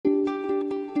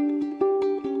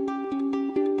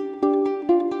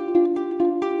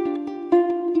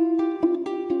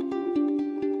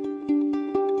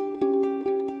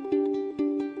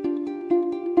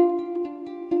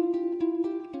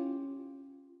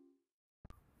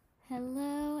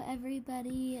Hello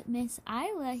everybody, Miss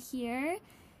Isla here,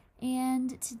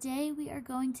 and today we are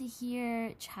going to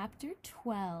hear chapter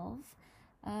 12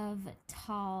 of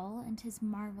Tal and his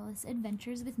marvelous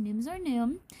adventures with Nooms or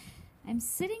Noom. I'm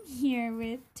sitting here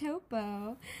with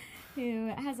Topo, who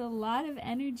has a lot of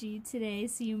energy today,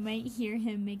 so you might hear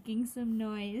him making some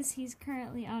noise. He's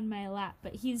currently on my lap,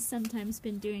 but he's sometimes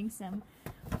been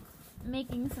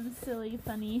making some silly,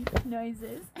 funny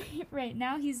noises. Right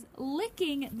now he's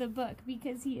licking the book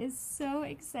because he is so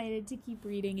excited to keep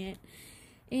reading it.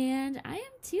 And I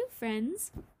am too,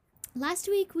 friends. Last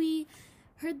week we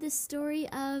heard the story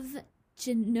of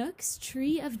Janook's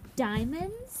Tree of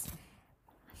Diamonds.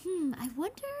 I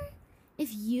wonder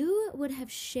if you would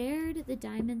have shared the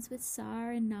diamonds with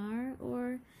Sar and Nar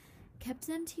or kept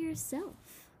them to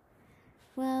yourself.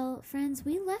 Well, friends,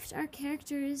 we left our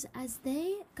characters as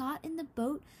they got in the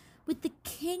boat with the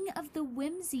King of the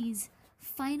Whimsies,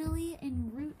 finally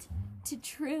en route to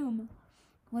Troom.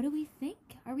 What do we think?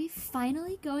 Are we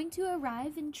finally going to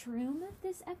arrive in Troom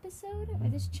this episode, or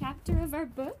this chapter of our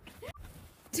book?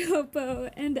 Topo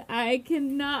and I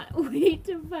cannot wait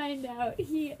to find out.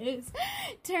 He is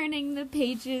turning the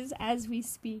pages as we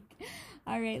speak.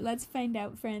 All right, let's find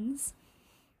out, friends.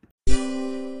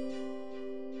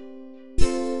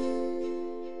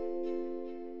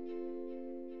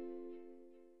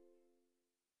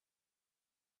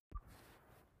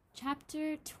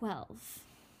 Chapter 12.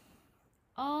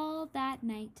 All that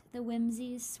night, the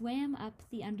Whimsies swam up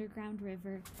the underground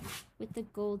river with the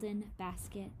golden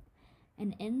basket,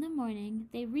 and in the morning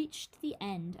they reached the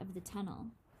end of the tunnel.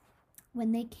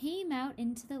 When they came out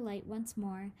into the light once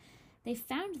more, they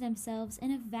found themselves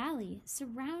in a valley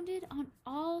surrounded on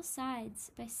all sides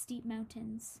by steep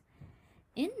mountains.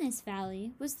 In this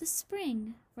valley was the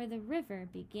spring where the river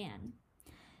began.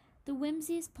 The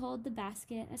Whimsies pulled the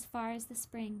basket as far as the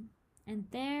spring, and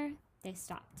there they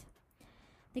stopped.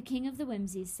 The King of the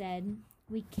Whimsies said,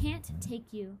 "We can't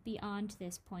take you beyond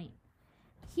this point.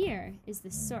 Here is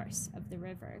the source of the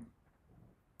river."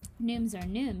 Nooms or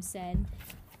Noom said,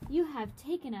 "You have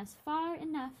taken us far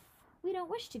enough. We don't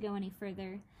wish to go any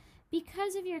further.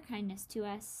 Because of your kindness to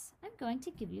us, I'm going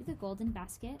to give you the golden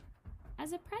basket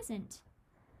as a present."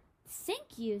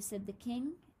 "Thank you," said the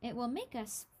king. "It will make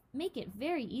it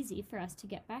very easy for us to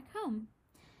get back home."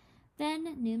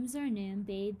 Then Nooms or Noom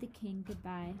bade the king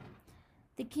goodbye.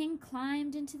 The king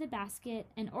climbed into the basket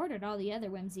and ordered all the other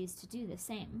Whimsies to do the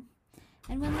same.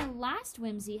 And when the last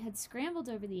Whimsy had scrambled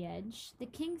over the edge, the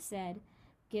king said,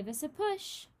 "Give us a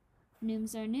push."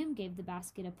 Nooms or Noom gave the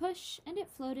basket a push, and it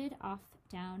floated off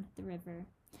down the river.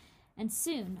 And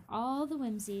soon all the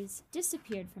Whimsies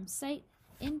disappeared from sight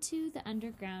into the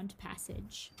underground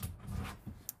passage.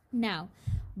 "Now,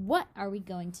 what are we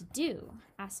going to do?"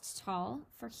 asked Tal,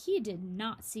 for he did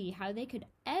not see how they could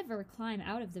ever climb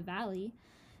out of the valley.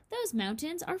 "Those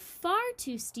mountains are far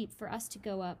too steep for us to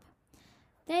go up."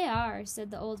 "They are,"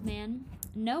 said the old man.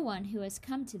 "No one who has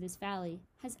come to this valley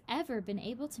has ever been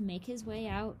able to make his way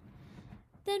out."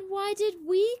 "Then why did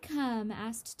we come?"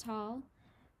 asked Tal.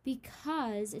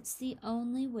 "Because it's the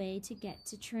only way to get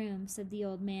to Troom," said the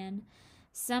old man.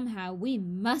 "Somehow we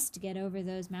must get over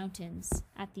those mountains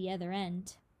at the other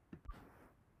end."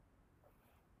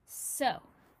 So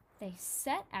they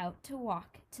set out to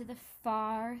walk to the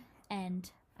far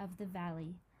end of the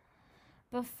valley.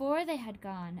 Before they had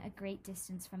gone a great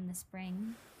distance from the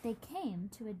spring, they came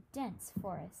to a dense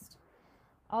forest.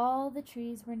 All the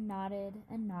trees were knotted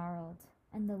and gnarled,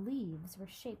 and the leaves were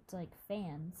shaped like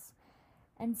fans.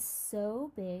 And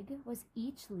so big was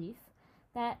each leaf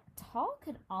that Tal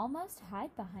could almost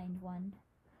hide behind one.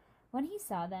 When he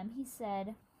saw them, he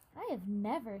said, "I have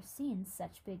never seen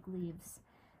such big leaves.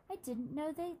 I didn't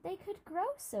know they could grow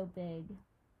so big."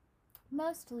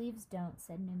 "Most leaves don't,"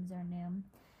 said Nooms or Noom.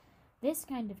 "This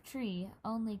kind of tree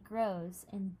only grows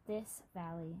in this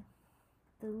valley.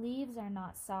 The leaves are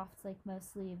not soft like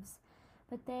most leaves,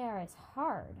 but they are as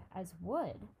hard as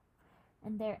wood,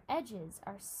 and their edges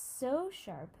are so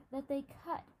sharp that they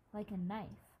cut like a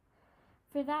knife.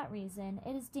 For that reason,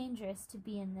 it is dangerous to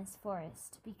be in this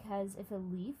forest, because if a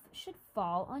leaf should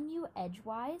fall on you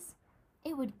edgewise,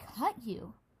 it would cut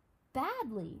you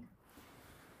badly."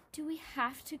 "Do we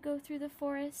have to go through the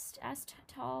forest?" asked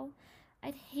Tal.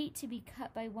 "I'd hate to be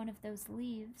cut by one of those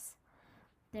leaves."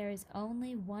 "There is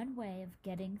only one way of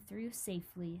getting through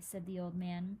safely," said the old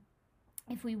man.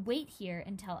 "If we wait here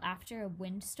until after a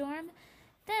windstorm,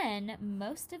 then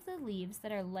most of the leaves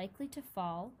that are likely to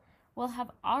fall will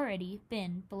have already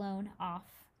been blown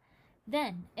off.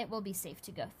 Then it will be safe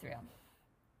to go through."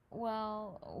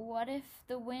 "Well, what if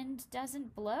the wind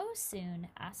doesn't blow soon?"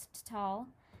 asked Tal.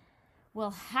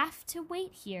 We'll have to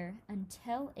wait here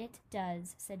until it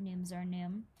does, said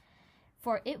Noom,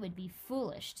 for it would be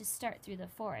foolish to start through the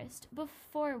forest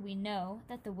before we know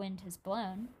that the wind has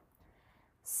blown.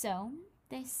 So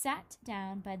they sat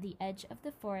down by the edge of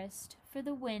the forest for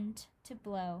the wind to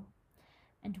blow.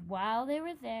 And while they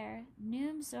were there,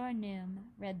 Noom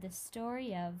read the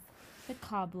story of the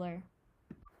cobbler.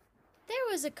 There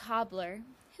was a cobbler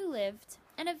who lived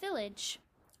in a village.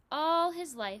 All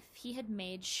his life he had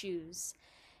made shoes,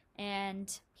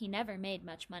 and he never made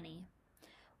much money.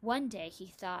 One day he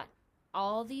thought,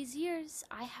 all these years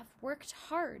I have worked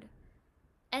hard,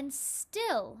 and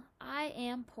still I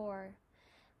am poor.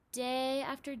 Day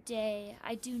after day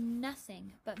I do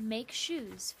nothing but make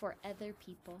shoes for other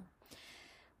people.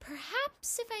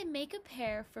 Perhaps if I make a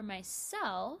pair for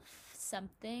myself,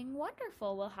 something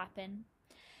wonderful will happen.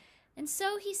 And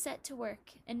so he set to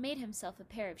work and made himself a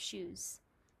pair of shoes.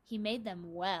 He made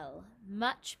them well,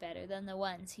 much better than the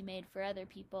ones he made for other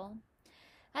people.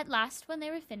 At last, when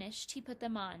they were finished, he put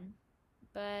them on,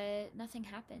 but nothing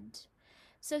happened.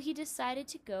 So he decided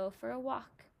to go for a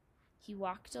walk. He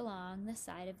walked along the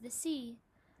side of the sea.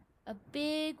 A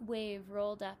big wave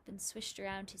rolled up and swished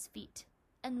around his feet.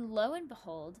 And lo and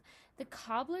behold, the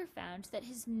cobbler found that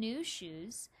his new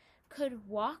shoes could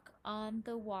walk on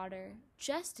the water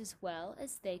just as well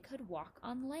as they could walk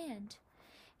on land.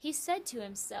 He said to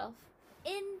himself,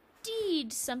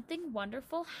 "Indeed, something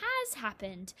wonderful has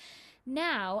happened.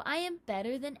 Now I am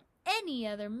better than any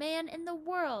other man in the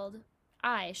world.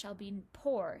 I shall be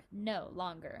poor no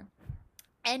longer.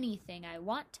 Anything I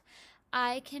want,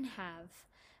 I can have.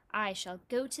 I shall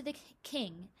go to the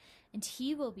king, and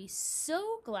he will be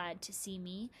so glad to see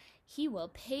me. He will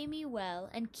pay me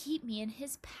well and keep me in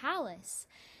his palace.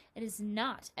 It is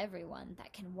not everyone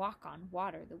that can walk on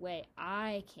water the way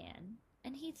I can."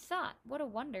 And he thought what a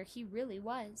wonder he really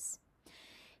was.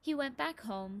 He went back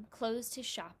home, closed his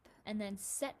shop, and then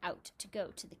set out to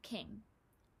go to the king.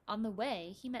 On the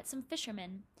way, he met some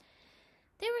fishermen.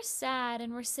 They were sad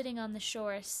and were sitting on the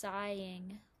shore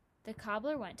sighing. The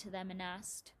cobbler went to them and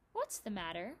asked, "What's the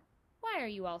matter? Why are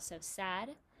you all so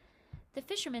sad?" The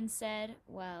fishermen said,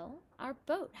 "Well, our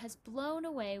boat has blown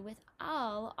away with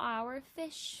all our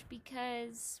fish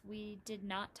because we did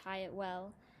not tie it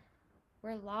well.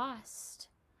 We're lost."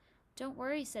 "Don't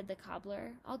worry," said the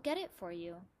cobbler. "I'll get it for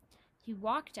you." He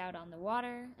walked out on the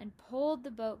water and pulled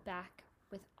the boat back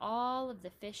with all of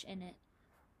the fish in it,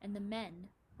 and the men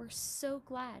were so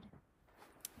glad.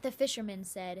 The fisherman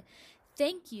said,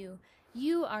 "Thank you.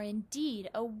 You are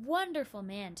indeed a wonderful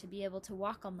man to be able to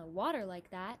walk on the water like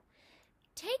that.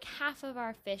 Take half of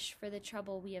our fish for the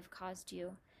trouble we have caused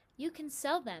you. You can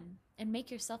sell them and make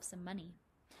yourself some money."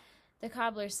 The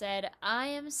cobbler said, "I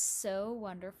am so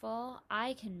wonderful,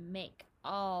 I can make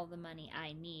all the money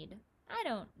I need. I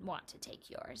don't want to take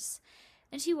yours."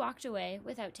 And he walked away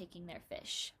without taking their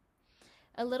fish.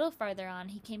 A little farther on,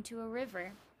 he came to a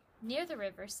river. Near the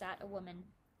river sat a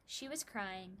woman. She was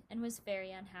crying and was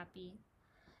very unhappy.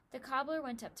 The cobbler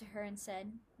went up to her and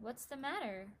said, "What's the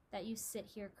matter that you sit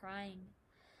here crying?"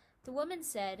 The woman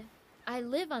said, "I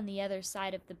live on the other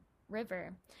side of the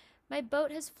river. My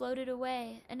boat has floated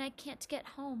away, and I can't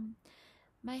get home.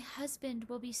 My husband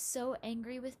will be so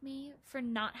angry with me for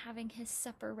not having his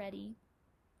supper ready."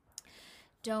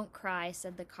 "Don't cry,"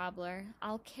 said the cobbler.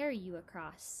 "I'll carry you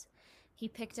across." He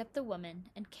picked up the woman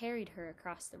and carried her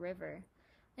across the river.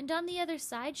 And on the other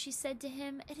side she said to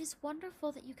him, "It is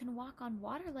wonderful that you can walk on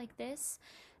water like this.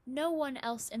 No one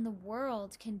else in the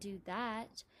world can do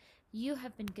that. You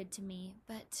have been good to me,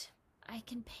 but I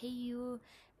can pay you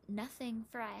nothing,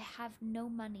 for I have no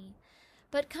money.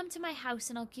 But come to my house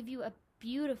and I'll give you a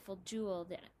beautiful jewel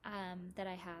that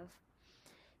I have."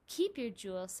 "Keep your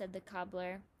jewel," said the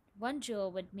cobbler. "One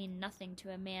jewel would mean nothing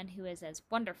to a man who is as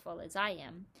wonderful as I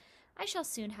am. I shall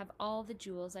soon have all the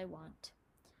jewels I want."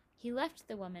 He left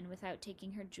the woman without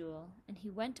taking her jewel, and he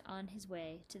went on his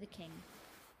way to the king.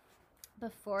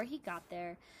 Before he got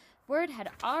there, word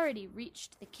had already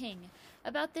reached the king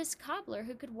about this cobbler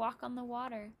who could walk on the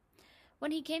water.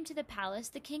 When he came to the palace,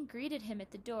 the king greeted him at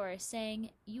the door,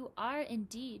 saying, "You are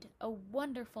indeed a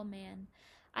wonderful man.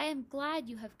 I am glad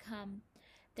you have come.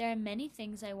 There are many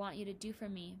things I want you to do for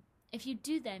me. If you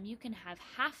do them, you can have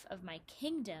half of my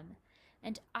kingdom,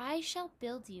 and I shall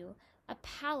build you a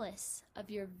palace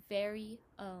of your very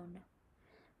own."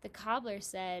 The cobbler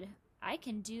said, "I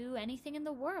can do anything in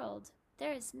the world.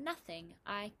 There is nothing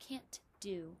I can't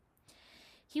do."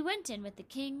 He went in with the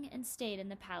king and stayed in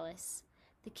the palace.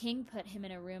 The king put him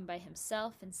in a room by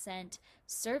himself and sent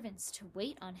servants to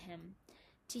wait on him.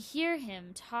 To hear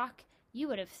him talk, you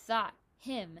would have thought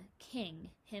him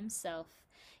king himself.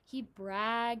 He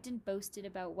bragged and boasted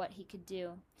about what he could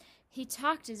do. He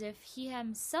talked as if he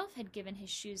himself had given his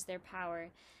shoes their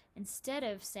power, instead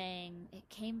of saying it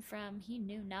came from he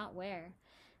knew not where.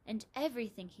 And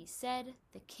everything he said,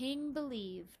 the king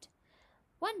believed.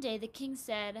 One day the king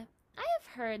said, "I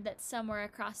have heard that somewhere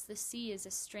across the sea is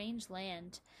a strange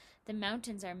land. The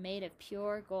mountains are made of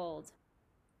pure gold.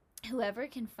 Whoever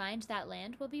can find that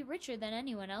land will be richer than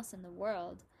anyone else in the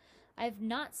world. I have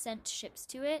not sent ships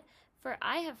to it, for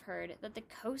I have heard that the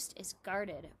coast is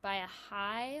guarded by a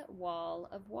high wall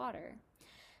of water.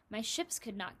 My ships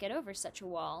could not get over such a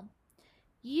wall.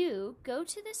 You go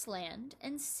to this land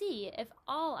and see if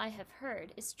all I have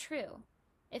heard is true.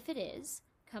 If it is,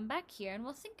 come back here and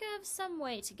we'll think of some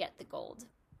way to get the gold.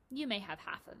 You may have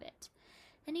half of it."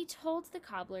 And he told the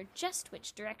cobbler just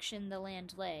which direction the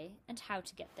land lay and how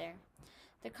to get there.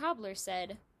 The cobbler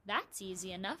said, "That's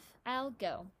easy enough. I'll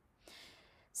go."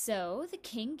 So the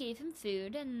king gave him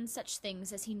food and such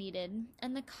things as he needed,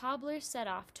 and the cobbler set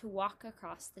off to walk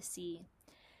across the sea.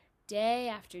 Day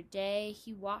after day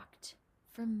he walked,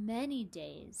 for many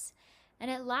days, and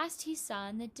at last he saw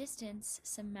in the distance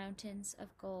some mountains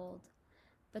of gold.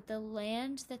 But the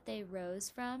land that they rose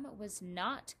from was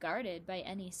not guarded by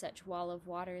any such wall of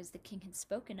water as the king had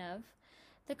spoken of.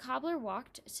 The cobbler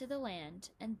walked to the land,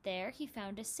 and there he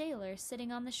found a sailor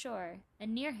sitting on the shore,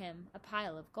 and near him a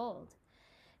pile of gold.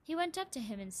 He went up to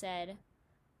him and said,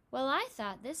 "Well, I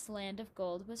thought this land of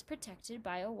gold was protected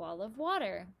by a wall of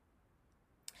water."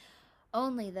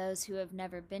 "Only those who have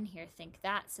never been here think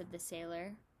that," said the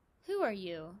sailor. "Who are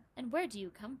you, and where do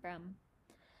you come from?"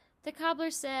 The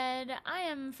cobbler said, "I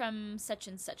am from such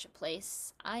and such a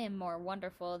place. I am more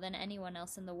wonderful than anyone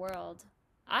else in the world.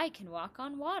 I can walk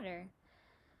on water."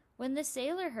 When the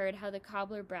sailor heard how the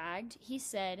cobbler bragged, he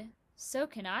said, "So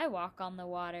can I walk on the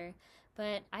water,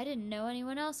 but I didn't know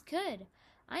anyone else could.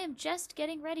 I am just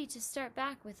getting ready to start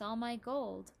back with all my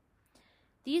gold."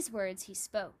 These words he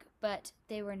spoke, but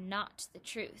they were not the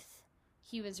truth.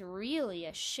 He was really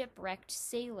a shipwrecked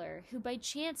sailor who by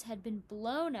chance had been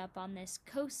blown up on this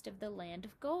coast of the land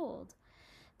of gold.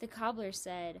 The cobbler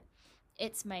said,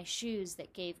 "It's my shoes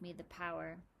that gave me the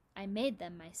power. I made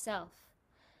them myself."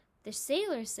 The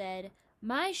sailor said,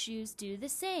 "My shoes do the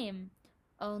same,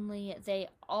 only they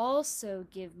also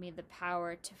give me the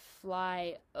power to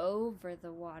fly over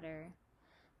the water."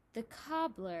 The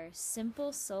cobbler,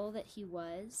 simple soul that he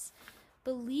was,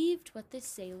 believed what the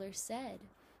sailor said.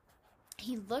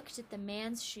 He looked at the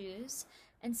man's shoes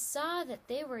and saw that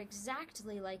they were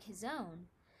exactly like his own.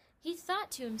 He thought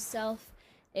to himself,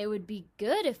 "It would be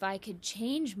good if I could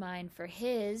change mine for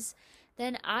his.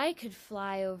 Then I could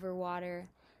fly over water.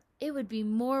 It would be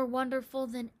more wonderful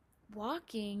than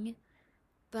walking."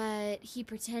 But he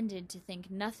pretended to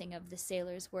think nothing of the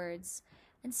sailor's words,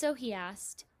 and so he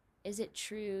asked, "Is it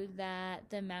true that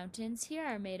the mountains here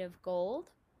are made of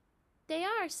gold?" "They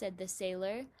are," said the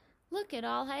sailor. "Look at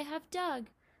all I have dug.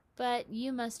 But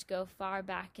you must go far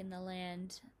back in the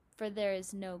land, for there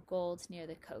is no gold near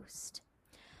the coast."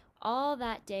 All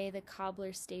that day the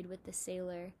cobbler stayed with the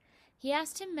sailor. He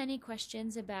asked him many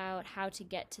questions about how to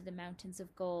get to the mountains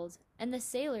of gold, and the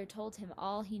sailor told him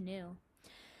all he knew.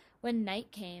 When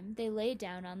night came, they lay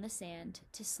down on the sand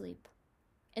to sleep.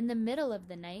 In the middle of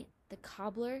the night, the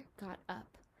cobbler got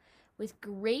up. With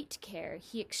great care,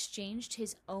 he exchanged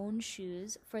his own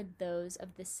shoes for those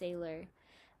of the sailor.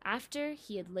 After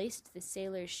he had laced the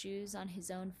sailor's shoes on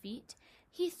his own feet,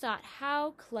 he thought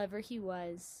how clever he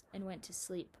was and went to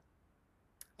sleep.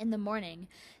 In the morning,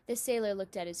 the sailor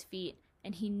looked at his feet,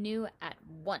 and he knew at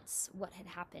once what had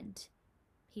happened.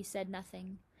 He said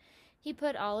nothing. He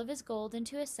put all of his gold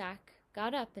into a sack,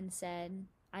 got up and said,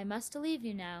 "I must leave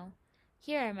you now.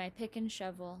 Here are my pick and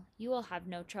shovel. You will have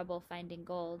no trouble finding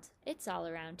gold. It's all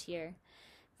around here."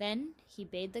 Then he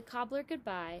bade the cobbler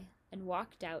goodbye and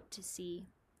walked out to sea.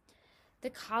 The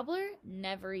cobbler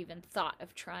never even thought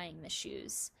of trying the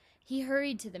shoes. He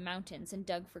hurried to the mountains and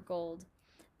dug for gold.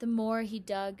 The more he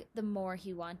dug, the more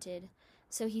he wanted.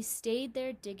 So he stayed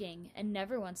there digging and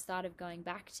never once thought of going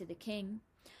back to the king.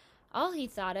 All he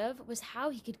thought of was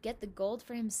how he could get the gold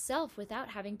for himself without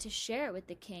having to share it with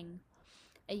the king.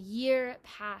 A year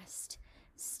passed.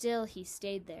 Still he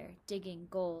stayed there, digging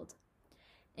gold.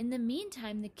 In the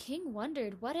meantime, the king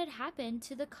wondered what had happened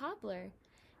to the cobbler.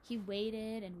 He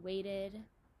waited and waited.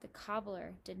 The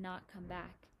cobbler did not come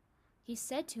back. He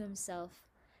said to himself,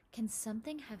 "Can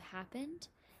something have happened?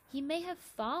 He may have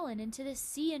fallen into the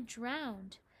sea and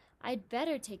drowned. I'd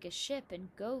better take a ship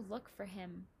and go look for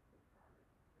him."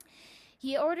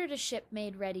 He ordered a ship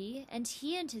made ready, and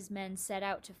he and his men set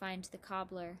out to find the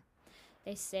cobbler.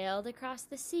 They sailed across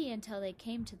the sea until they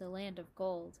came to the land of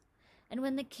gold. And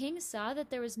when the king saw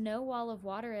that there was no wall of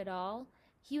water at all,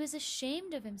 he was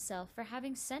ashamed of himself for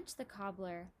having sent the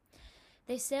cobbler.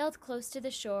 They sailed close to the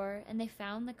shore, and they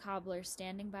found the cobbler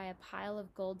standing by a pile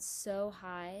of gold so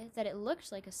high that it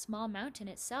looked like a small mountain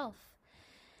itself.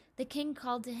 The king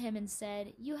called to him and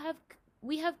said,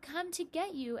 We have come to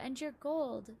get you and your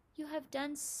gold. You have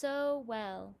done so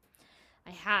well."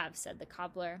 "I have," said the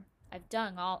cobbler. "I've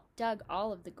dug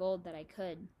all of the gold that I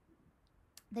could."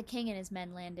 The king and his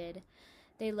men landed.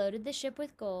 They loaded the ship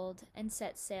with gold and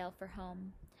set sail for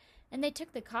home. And they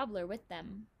took the cobbler with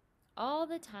them. All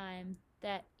the time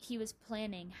that he was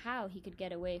planning how he could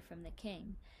get away from the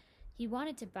king, he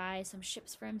wanted to buy some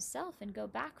ships for himself and go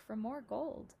back for more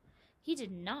gold. He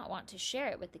did not want to share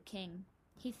it with the king.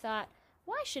 He thought,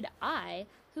 "Why should I,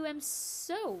 who am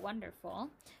so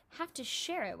wonderful, have to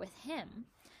share it with him?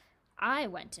 I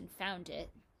went and found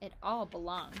it. It all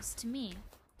belongs to me."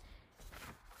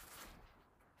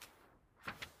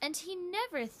 And he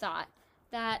never thought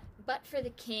that, but for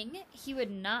the king, he would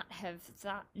not have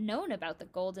known about the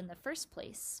gold in the first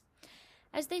place.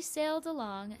 As they sailed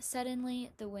along,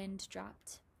 suddenly the wind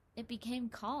dropped. It became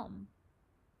calm.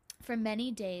 For many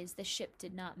days the ship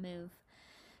did not move.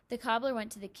 The cobbler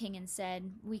went to the king and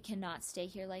said, "We cannot stay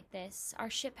here like this. Our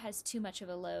ship has too much of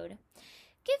a load.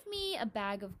 Give me a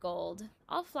bag of gold.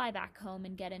 I'll fly back home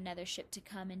and get another ship to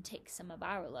come and take some of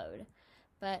our load."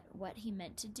 But what he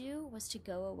meant to do was to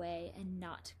go away and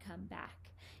not come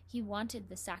back. He wanted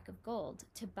the sack of gold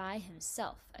to buy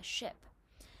himself a ship.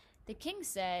 The king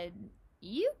said,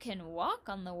 "You can walk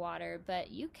on the water,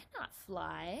 but you cannot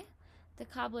fly." The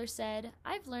cobbler said,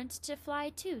 "I've learned to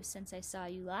fly too since I saw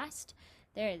you last.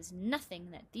 There is nothing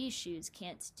that these shoes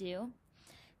can't do.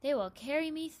 They will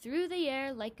carry me through the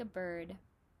air like a bird."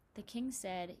 The king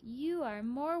said, "You are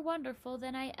more wonderful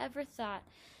than I ever thought.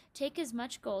 Take as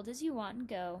much gold as you want and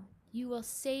go. You will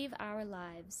save our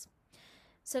lives."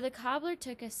 So the cobbler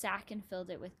took a sack and filled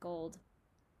it with gold.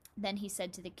 Then he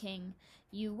said to the king,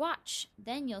 "You watch,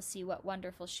 then you'll see what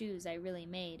wonderful shoes I really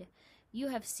made. You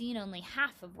have seen only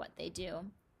half of what they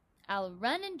do. I'll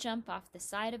run and jump off the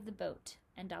side of the boat,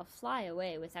 and I'll fly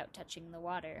away without touching the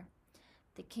water."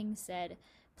 The king said,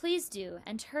 "Please do,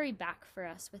 and hurry back for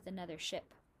us with another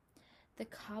ship." The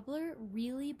cobbler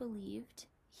really believed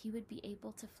he would be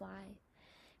able to fly.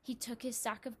 He took his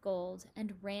sack of gold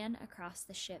and ran across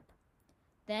the ship.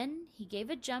 Then he gave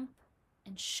a jump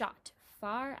and shot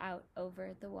far out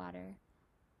over the water.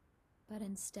 But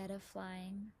instead of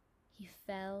flying, he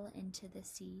fell into the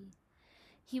sea.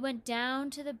 He went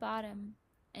down to the bottom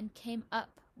and came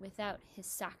up without his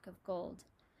sack of gold.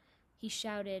 He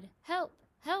shouted, "Help!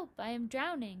 Help! I am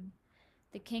drowning!"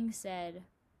 The king said,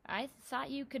 "I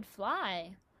thought you could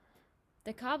fly."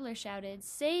 The cobbler shouted,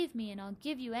 "Save me, and I'll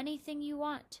give you anything you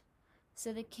want."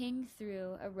 So the king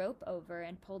threw a rope over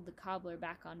and pulled the cobbler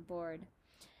back on board.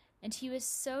 And he was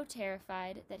so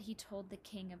terrified that he told the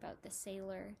king about the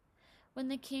sailor. When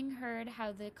the king heard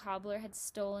how the cobbler had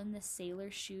stolen the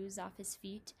sailor's shoes off his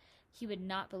feet, he would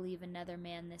not believe another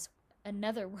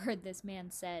word this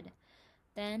man said.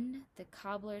 Then the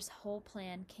cobbler's whole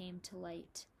plan came to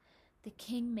light. The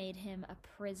king made him a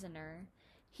prisoner.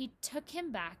 He took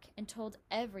him back and told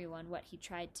everyone what he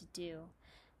tried to do,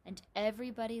 and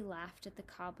everybody laughed at the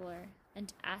cobbler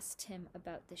and asked him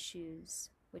about the shoes,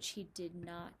 which he did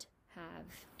not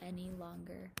have any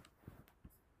longer.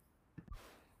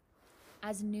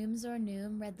 As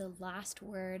Noom read the last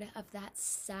word of that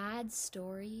sad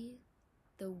story,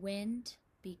 the wind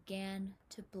began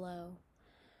to blow.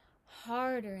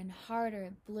 Harder and harder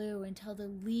it blew until the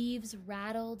leaves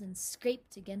rattled and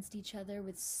scraped against each other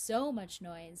with so much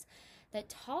noise that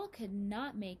Tal could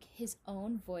not make his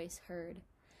own voice heard.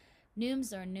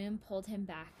 Noom pulled him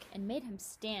back and made him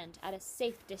stand at a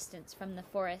safe distance from the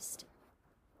forest.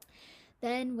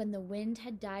 Then, when the wind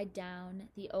had died down,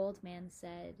 the old man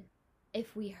said,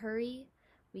 "If we hurry,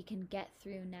 we can get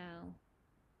through now.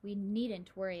 We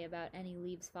needn't worry about any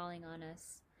leaves falling on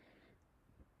us.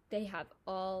 They have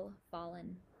all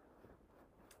fallen."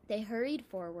 They hurried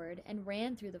forward and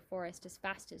ran through the forest as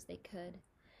fast as they could.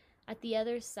 At the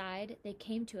other side, they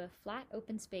came to a flat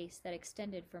open space that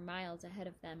extended for miles ahead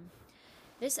of them.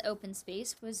 This open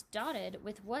space was dotted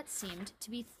with what seemed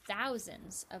to be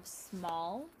thousands of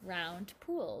small, round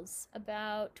pools,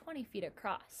 about 20 feet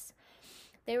across.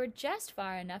 They were just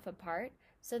far enough apart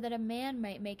so that a man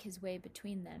might make his way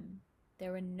between them.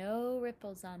 There were no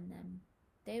ripples on them.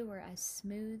 They were as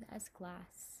smooth as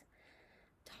glass.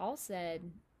 Tal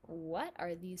said, "What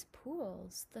are these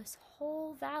pools? This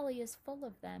whole valley is full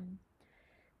of them."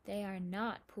 "They are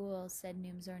not pools," said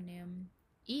Noom.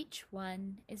 "Each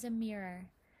one is a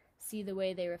mirror. See the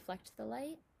way they reflect the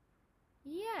light?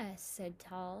 Yes, said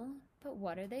Tall, but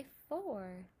what are they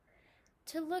for?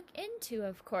 To look into,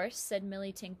 of course, said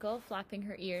Millie Tinkle, flapping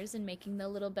her ears and making the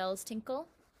little bells tinkle.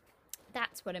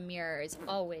 That's what a mirror is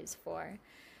always for.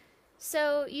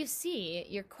 So, you see,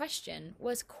 your question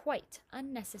was quite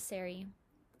unnecessary.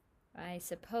 I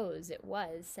suppose it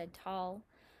was, said Tall,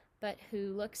 but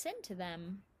who looks into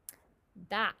them?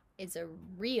 That is a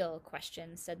real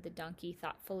question, said the donkey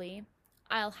thoughtfully.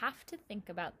 I'll have to think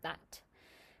about that.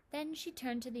 Then she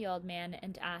turned to the old man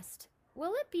and asked,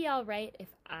 Will it be all right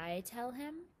if I tell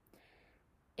him?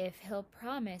 If he'll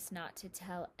promise not to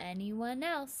tell anyone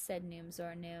else, said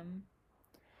Noomsor Noom.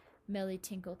 Millie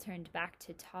Tinkle turned back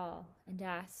to Tall and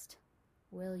asked,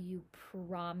 Will you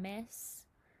promise?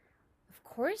 Of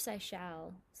course I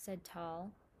shall, said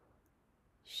Tall.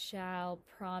 Shall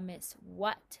promise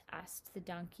what? Asked the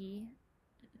donkey.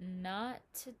 Not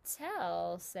to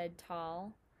tell, said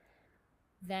Tall.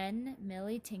 Then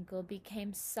Millie Tinkle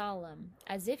became solemn,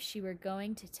 as if she were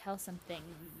going to tell something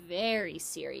very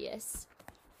serious.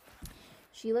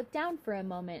 She looked down for a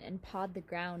moment and pawed the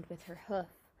ground with her hoof.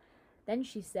 Then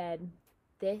she said,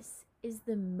 This is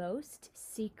the most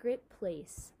secret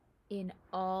place in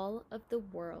all of the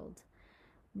world.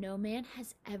 No man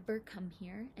has ever come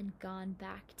here and gone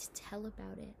back to tell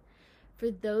about it,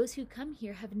 for those who come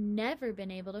here have never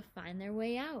been able to find their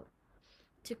way out.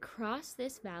 To cross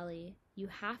this valley, you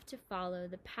have to follow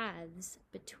the paths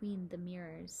between the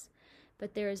mirrors,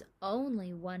 but there is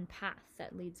only one path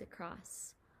that leads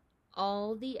across.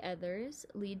 All the others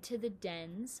lead to the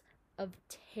dens of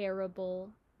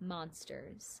terrible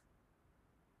monsters.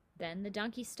 Then the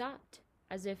donkey stopped,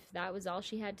 as if that was all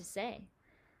she had to say.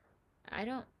 I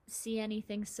don't see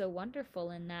anything so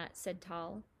wonderful in that, said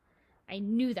Tall. I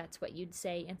knew that's what you'd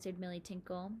say, answered Millie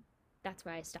Tinkle. That's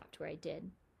why I stopped where I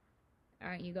did.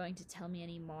 Aren't you going to tell me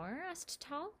any more? Asked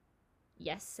Tall.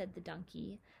 Yes, said the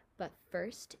donkey, but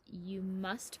first you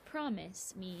must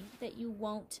promise me that you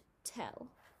won't tell.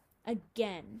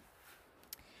 Again.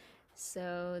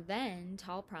 So then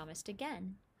Tall promised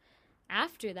again.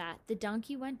 After that, the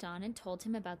donkey went on and told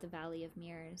him about the Valley of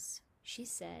Mirrors. She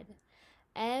said,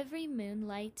 Every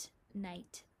moonlight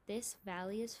night, this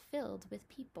valley is filled with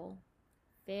people.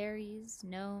 Fairies,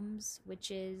 gnomes,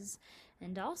 witches,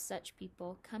 and all such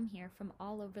people come here from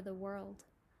all over the world.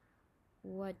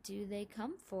 What do they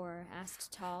come for?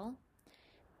 Asked Tall.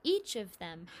 Each of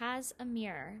them has a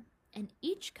mirror, and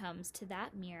each comes to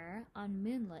that mirror on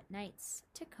moonlit nights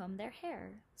to comb their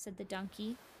hair, said the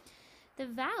donkey. The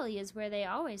valley is where they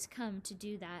always come to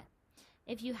do that.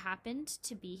 If you happened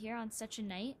to be here on such a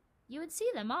night, you would see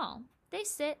them all. They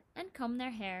sit and comb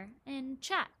their hair and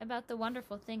chat about the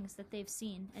wonderful things that they've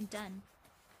seen and done.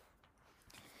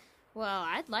 Well,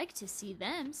 I'd like to see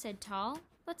them, said Tall.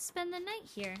 Let's spend the night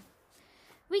here.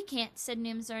 We can't, said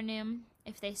Noomsor Noom.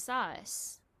 If they saw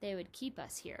us, they would keep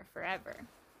us here forever.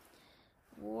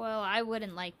 Well, I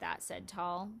wouldn't like that, said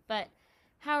Tall. But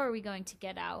how are we going to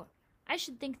get out? I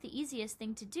should think the easiest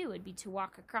thing to do would be to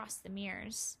walk across the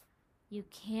mirrors. You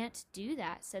can't do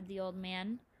that, said the old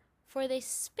man, for they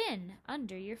spin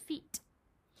under your feet.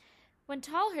 When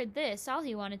Tall heard this, all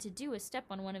he wanted to do was step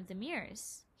on one of the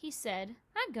mirrors. He said,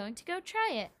 I'm going to go try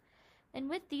it. And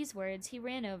with these words, he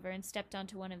ran over and stepped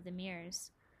onto one of the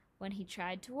mirrors. When he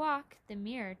tried to walk, the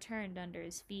mirror turned under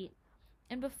his feet.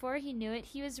 And before he knew it,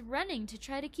 he was running to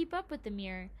try to keep up with the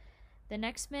mirror. The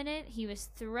next minute, he was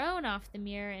thrown off the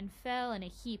mirror and fell in a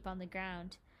heap on the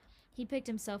ground. He picked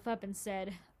himself up and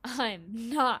said, I'm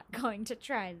not going to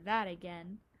try that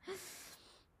again.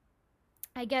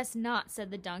 I guess not, said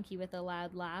the donkey with a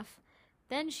loud laugh.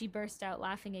 Then she burst out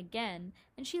laughing again,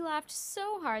 and she laughed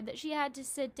so hard that she had to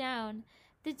sit down.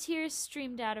 The tears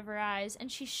streamed out of her eyes, and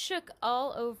she shook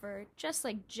all over, just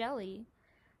like jelly.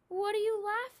 What are you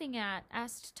laughing at?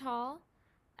 Asked Tall.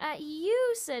 At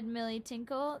you, said Millie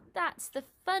Tinkle. That's the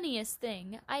funniest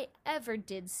thing I ever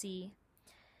did see.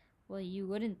 Well, you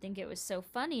wouldn't think it was so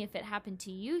funny if it happened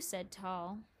to you, said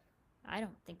Tall. I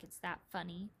don't think it's that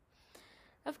funny.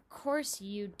 Of course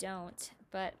you don't,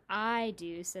 but I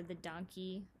do, said the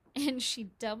donkey, and she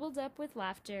doubled up with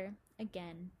laughter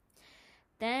again.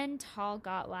 Then Tall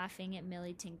got laughing at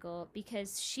Millie Tinkle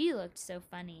because she looked so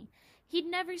funny. He'd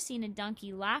never seen a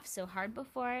donkey laugh so hard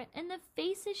before, and the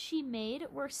faces she made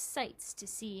were sights to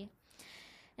see.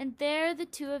 And there the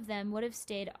two of them would have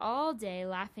stayed all day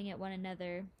laughing at one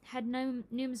another, had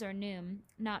Noomsor Noom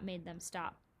not made them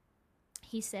stop.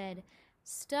 He said,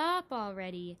 Stop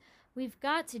already. We've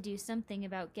got to do something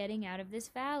about getting out of this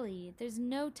valley. There's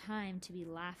no time to be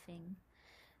laughing.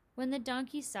 When the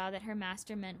donkey saw that her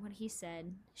master meant what he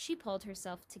said, she pulled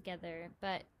herself together,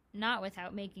 but not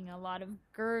without making a lot of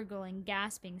gurgling,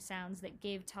 gasping sounds that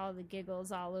gave Tall the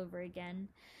giggles all over again.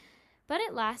 But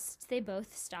at last they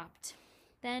both stopped.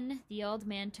 Then the old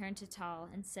man turned to Tall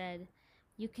and said,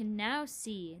 "You can now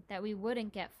see that we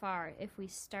wouldn't get far if we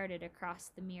started across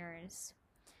the mirrors."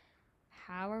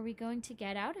 "How are we going to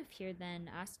get out of here, then?"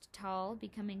 asked Tall,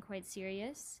 becoming quite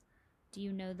serious. "Do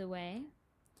you know the way?"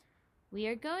 "We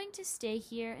are going to stay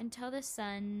here until the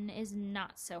sun is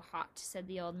not so hot," said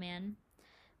the old man.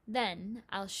 "Then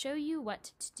I'll show you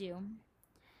what to do."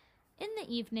 In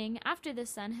the evening, after the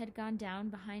sun had gone down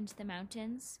behind the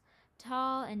mountains,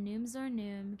 Tall and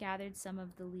Noom gathered some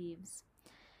of the leaves.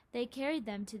 They carried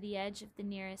them to the edge of the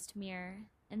nearest mirror,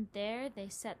 and there they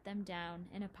set them down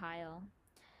in a pile.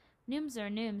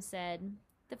 Noom said,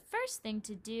 "The first thing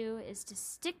to do is to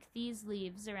stick these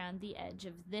leaves around the edge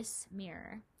of this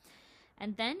mirror."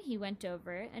 And then he went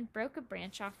over and broke a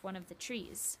branch off one of the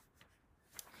trees.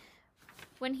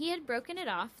 When he had broken it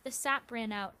off, the sap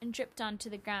ran out and dripped onto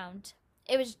the ground.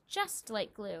 It was just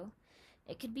like glue.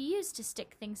 It could be used to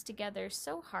stick things together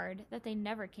so hard that they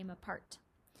never came apart.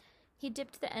 He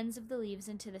dipped the ends of the leaves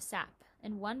into the sap,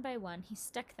 and one by one he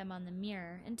stuck them on the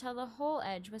mirror until the whole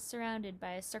edge was surrounded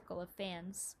by a circle of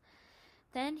fans.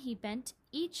 Then he bent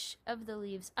each of the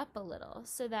leaves up a little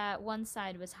so that one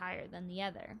side was higher than the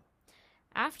other.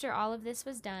 After all of this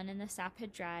was done and the sap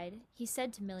had dried, he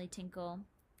said to Milly Tinkle,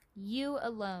 "You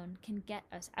alone can get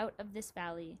us out of this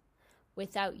valley.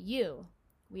 Without you,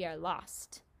 we are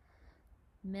lost."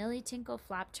 Milly Tinkle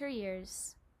flapped her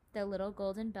ears, the little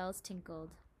golden bells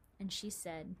tinkled, and she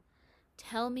said,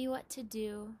 "Tell me what to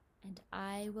do, and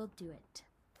I will do it."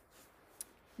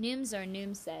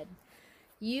 Noom said,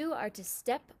 "You are to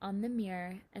step on the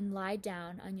mirror and lie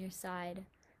down on your side,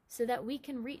 so that we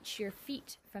can reach your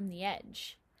feet from the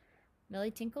edge."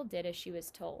 Milly Tinkle did as she was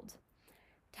told.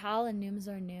 Tall and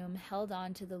Noom held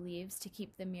on to the leaves to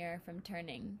keep the mirror from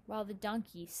turning, while the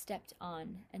donkey stepped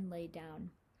on and lay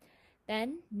down.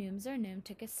 Then Noom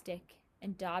took a stick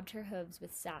and daubed her hooves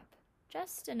with sap,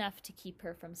 just enough to keep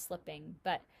her from slipping,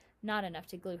 but not enough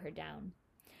to glue her down.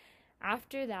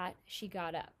 After that, she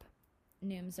got up.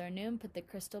 Noom put the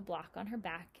crystal block on her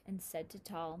back and said to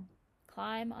Tall,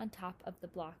 "Climb on top of the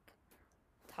block."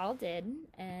 Tall did,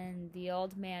 and the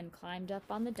old man climbed up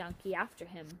on the donkey after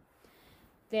him.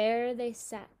 There they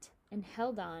sat and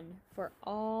held on for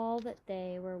all that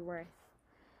they were worth.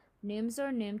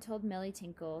 Noom told Milly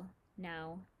Tinkle,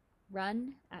 "Now,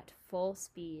 run at full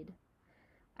speed."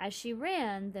 As she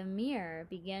ran, the mirror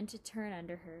began to turn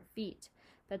under her feet,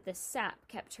 but the sap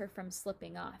kept her from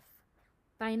slipping off.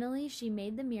 Finally, she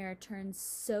made the mirror turn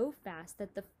so fast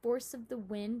that the force of the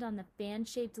wind on the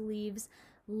fan-shaped leaves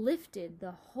lifted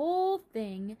the whole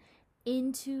thing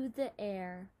into the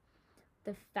air.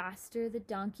 The faster the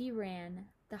donkey ran,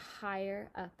 the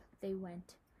higher up they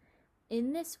went.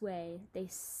 In this way, they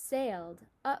sailed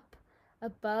up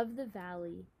above the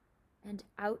valley and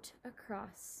out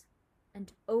across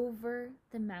and over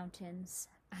the mountains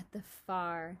at the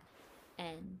far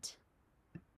end.